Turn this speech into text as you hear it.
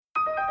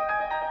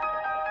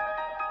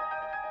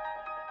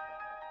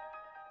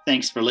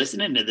Thanks for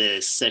listening to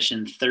this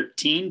Session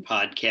 13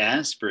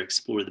 podcast for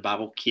Explore the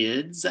Bible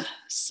Kids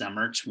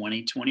Summer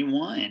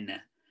 2021.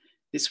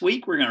 This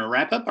week, we're going to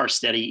wrap up our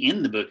study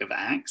in the book of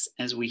Acts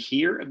as we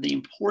hear of the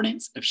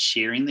importance of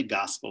sharing the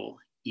gospel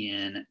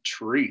in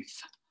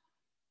truth.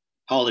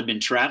 Paul had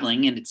been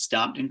traveling and had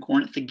stopped in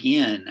Corinth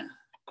again.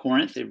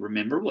 Corinth,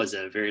 remember, was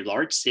a very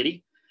large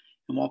city.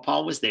 And while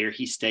Paul was there,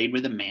 he stayed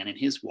with a man and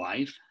his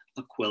wife,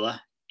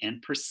 Aquila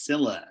and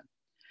Priscilla.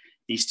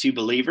 These two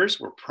believers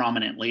were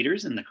prominent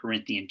leaders in the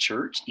Corinthian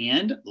church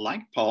and,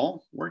 like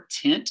Paul, were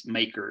tent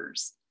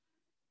makers.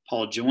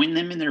 Paul joined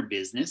them in their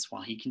business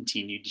while he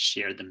continued to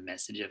share the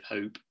message of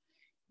hope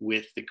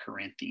with the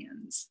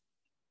Corinthians.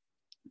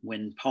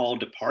 When Paul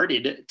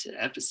departed to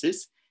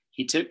Ephesus,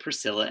 he took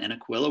Priscilla and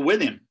Aquila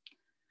with him.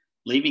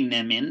 Leaving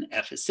them in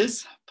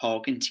Ephesus, Paul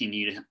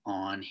continued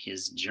on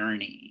his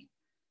journey.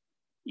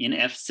 In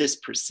Ephesus,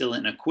 Priscilla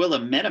and Aquila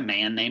met a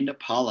man named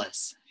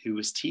Apollos who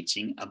was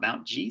teaching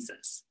about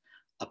Jesus.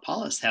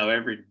 Apollos,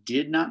 however,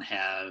 did not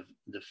have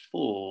the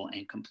full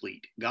and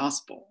complete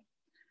gospel.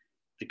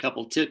 The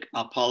couple took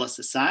Apollos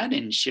aside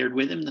and shared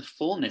with him the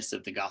fullness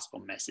of the gospel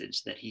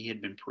message that he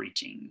had been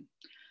preaching.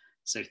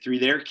 So through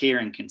their care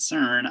and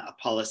concern,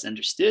 Apollos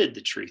understood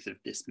the truth of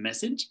this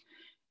message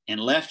and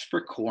left for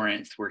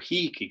Corinth, where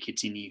he could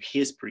continue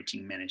his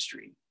preaching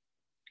ministry.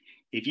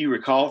 If you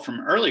recall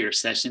from earlier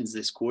sessions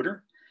this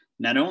quarter,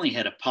 not only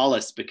had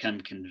Apollos become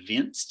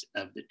convinced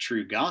of the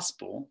true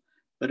gospel,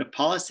 but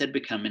Apollos had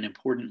become an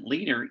important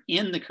leader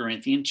in the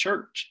Corinthian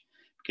church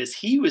because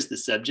he was the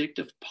subject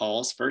of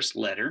Paul's first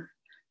letter,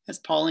 as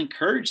Paul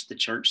encouraged the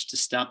church to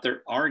stop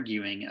their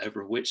arguing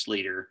over which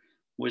leader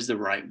was the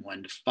right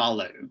one to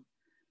follow.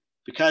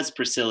 Because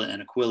Priscilla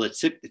and Aquila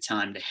took the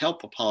time to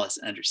help Apollos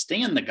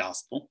understand the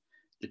gospel,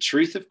 the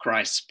truth of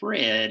Christ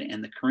spread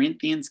and the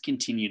Corinthians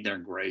continued their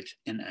growth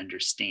and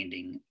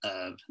understanding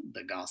of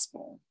the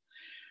gospel.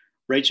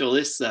 Rachel,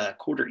 this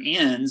quarter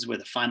ends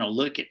with a final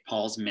look at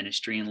Paul's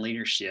ministry and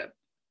leadership.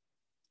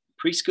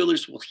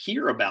 Preschoolers will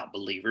hear about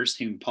believers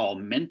whom Paul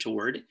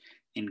mentored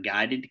and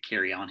guided to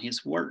carry on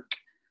his work.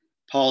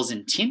 Paul's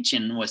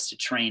intention was to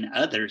train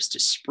others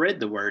to spread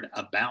the word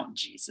about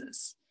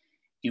Jesus.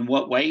 In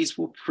what ways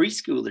will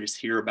preschoolers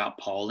hear about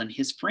Paul and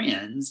his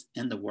friends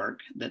and the work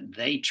that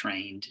they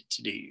trained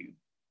to do?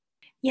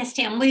 Yes,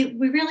 Tim, we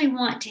really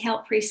want to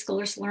help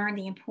preschoolers learn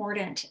the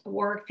important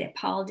work that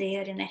Paul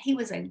did and that he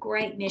was a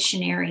great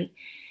missionary.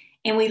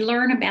 And we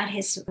learn about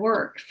his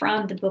work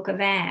from the book of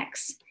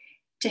Acts.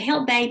 To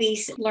help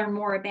babies learn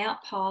more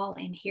about Paul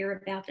and hear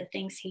about the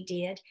things he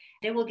did,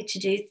 they will get to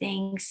do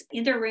things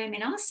in their room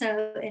and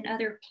also in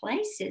other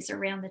places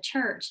around the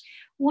church.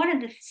 One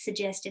of the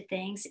suggested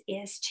things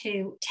is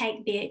to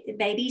take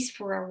babies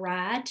for a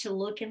ride to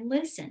look and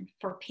listen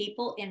for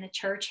people in the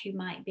church who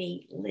might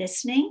be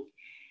listening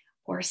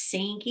or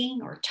singing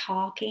or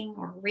talking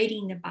or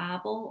reading the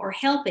Bible or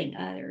helping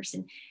others,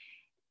 and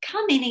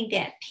commenting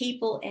that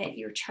people at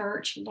your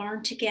church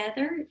learn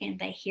together and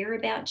they hear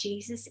about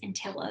Jesus and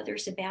tell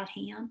others about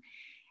him.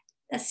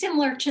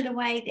 Similar to the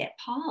way that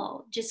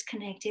Paul just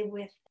connected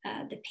with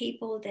the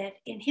people that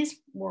in his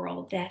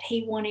world that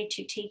he wanted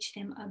to teach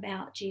them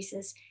about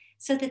Jesus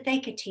so that they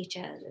could teach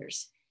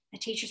others. The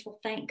teachers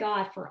will thank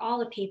God for all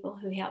the people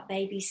who help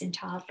babies and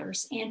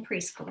toddlers and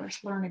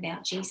preschoolers learn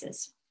about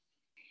Jesus.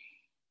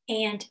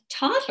 And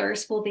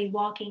toddlers will be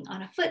walking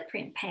on a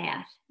footprint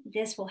path.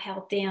 This will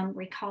help them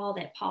recall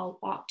that Paul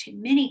walked to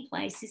many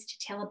places to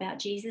tell about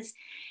Jesus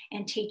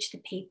and teach the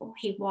people.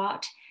 He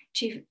walked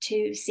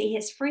to see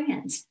his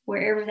friends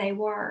wherever they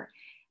were.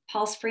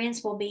 Paul's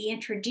friends will be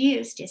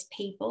introduced as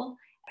people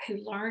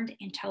who learned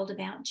and told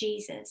about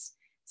Jesus.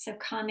 So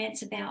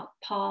comments about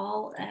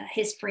Paul,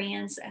 his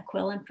friends,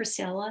 Aquila and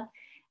Priscilla,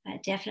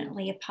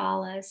 definitely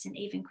Apollos, and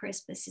even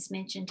Crispus is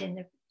mentioned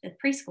in the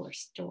preschooler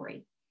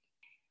story.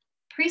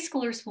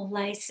 Preschoolers will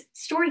lace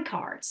story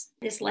cards.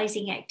 This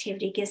lacing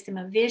activity gives them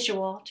a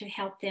visual to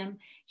help them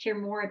hear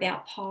more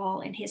about Paul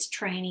and his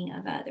training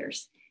of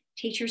others.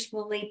 Teachers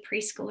will lead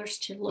preschoolers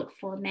to look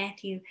for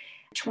Matthew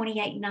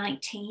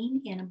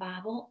 28:19 in a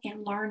Bible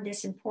and learn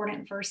this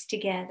important verse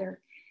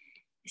together.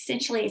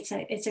 Essentially,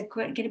 it's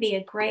going to be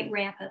a great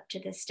wrap up to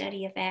the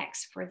study of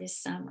Acts for this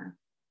summer.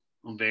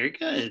 Well, very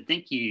good.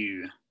 Thank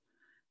you.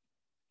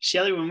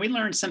 Shelley, when we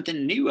learn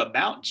something new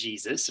about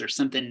Jesus or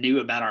something new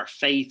about our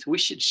faith, we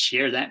should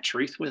share that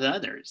truth with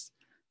others.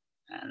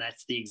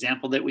 That's the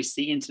example that we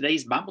see in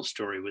today's Bible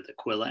story with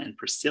Aquila and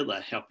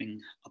Priscilla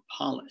helping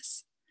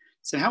Apollos.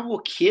 So how will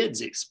kids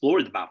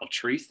explore the Bible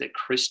truth that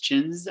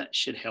Christians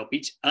should help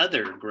each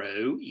other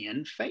grow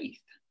in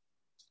faith?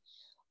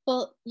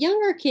 Well,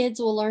 younger kids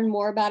will learn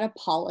more about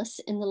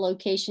Apollos and the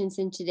locations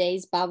in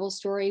today's Bible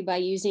story by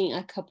using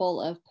a couple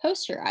of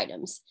poster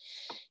items.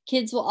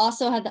 Kids will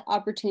also have the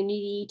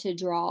opportunity to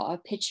draw a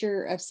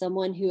picture of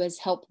someone who has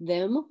helped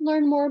them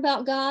learn more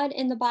about God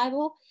and the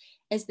Bible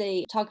as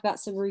they talk about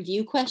some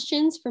review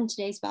questions from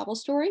today's Bible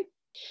story.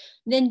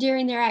 Then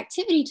during their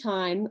activity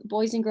time,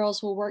 boys and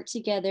girls will work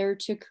together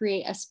to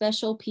create a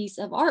special piece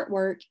of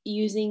artwork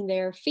using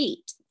their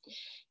feet.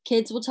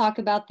 Kids will talk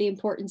about the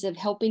importance of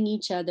helping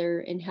each other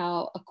and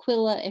how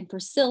Aquila and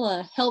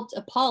Priscilla helped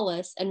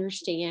Apollos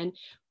understand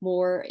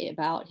more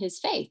about his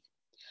faith.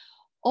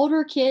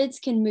 Older kids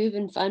can move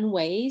in fun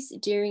ways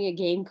during a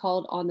game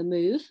called On the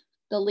Move.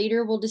 The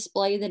leader will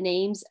display the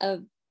names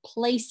of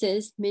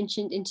places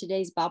mentioned in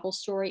today's Bible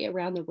story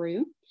around the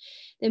room.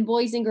 Then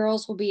boys and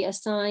girls will be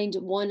assigned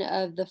one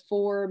of the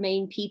four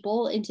main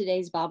people in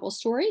today's Bible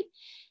story.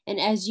 And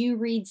as you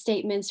read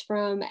statements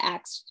from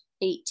Acts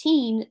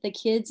 18, the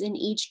kids in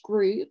each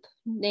group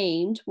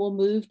named will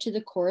move to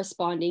the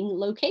corresponding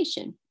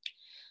location.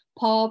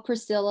 Paul,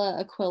 Priscilla,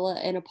 Aquila,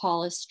 and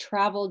Apollos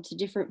traveled to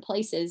different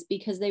places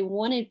because they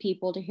wanted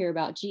people to hear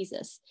about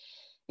Jesus.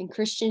 And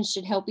Christians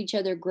should help each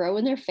other grow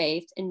in their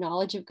faith and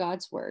knowledge of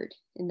God's word.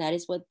 And that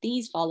is what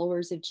these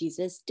followers of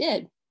Jesus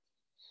did.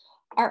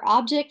 Our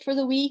object for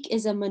the week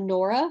is a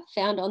menorah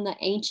found on the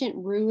ancient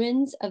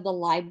ruins of the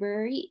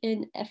library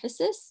in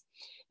Ephesus.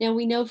 Now,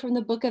 we know from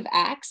the book of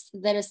Acts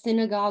that a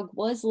synagogue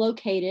was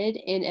located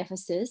in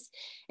Ephesus,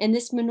 and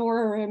this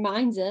menorah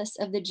reminds us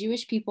of the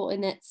Jewish people in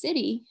that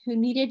city who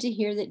needed to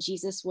hear that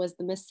Jesus was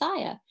the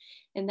Messiah.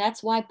 And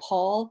that's why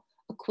Paul,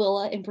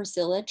 Aquila, and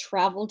Priscilla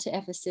traveled to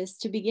Ephesus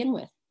to begin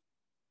with.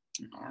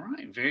 All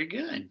right, very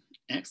good.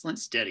 Excellent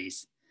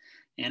studies.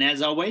 And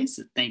as always,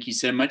 thank you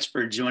so much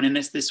for joining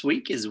us this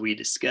week as we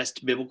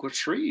discussed biblical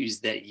truths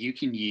that you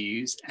can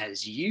use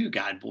as you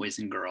guide boys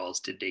and girls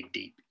to dig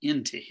deep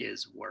into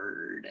His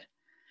Word.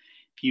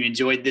 If you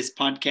enjoyed this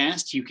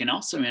podcast, you can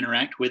also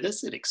interact with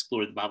us at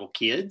Explore the Bible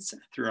Kids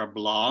through our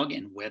blog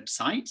and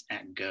website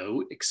at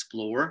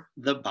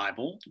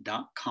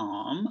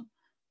goexplorethebible.com,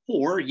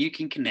 or you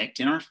can connect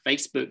in our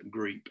Facebook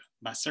group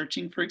by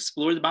searching for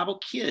Explore the Bible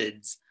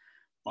Kids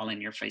while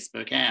in your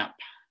Facebook app.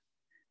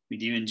 We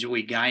do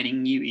enjoy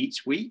guiding you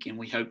each week, and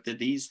we hope that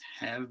these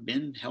have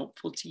been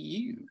helpful to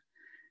you.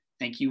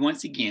 Thank you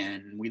once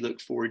again. We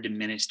look forward to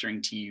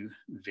ministering to you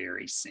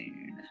very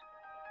soon.